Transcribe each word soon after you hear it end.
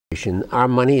situation, our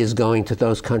money is going to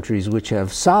those countries which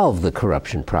have solved the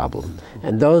corruption problem.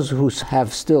 And those who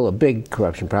have still a big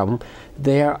corruption problem,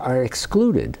 they are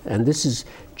excluded. And this is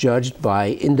judged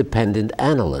by independent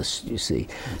analysts, you see.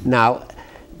 Now,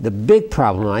 the big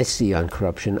problem I see on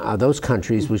corruption are those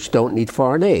countries which don't need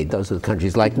foreign aid. Those are the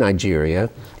countries like Nigeria,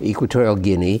 Equatorial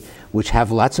Guinea, which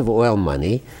have lots of oil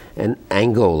money, and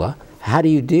Angola. How do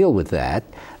you deal with that?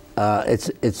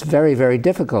 It's very, very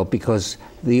difficult because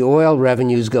the oil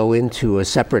revenues go into a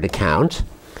separate account,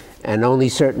 and only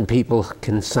certain people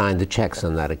can sign the checks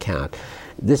on that account.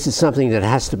 This is something that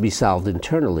has to be solved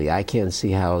internally. I can't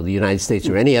see how the United States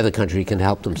or any other country can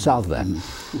help them solve that.